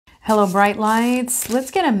Hello, bright lights.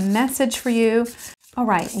 Let's get a message for you. All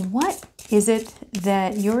right, what is it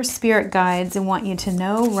that your spirit guides want you to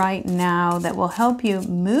know right now that will help you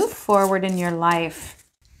move forward in your life?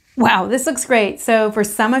 Wow, this looks great. So for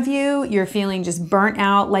some of you, you're feeling just burnt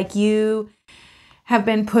out, like you have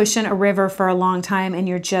been pushing a river for a long time and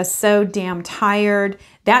you're just so damn tired.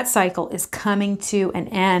 That cycle is coming to an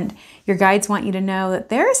end. Your guides want you to know that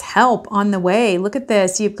there's help on the way. Look at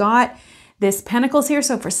this. You've got this Pentacles here.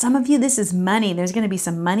 So for some of you, this is money. There's going to be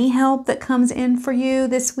some money help that comes in for you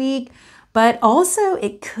this week. But also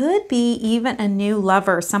it could be even a new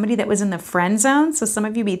lover, somebody that was in the friend zone. So some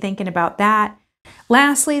of you be thinking about that.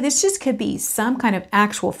 Lastly, this just could be some kind of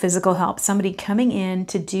actual physical help, somebody coming in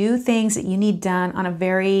to do things that you need done on a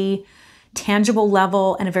very tangible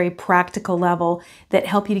level and a very practical level that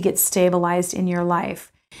help you to get stabilized in your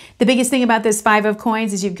life. The biggest thing about this Five of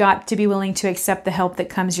Coins is you've got to be willing to accept the help that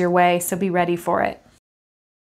comes your way, so be ready for it.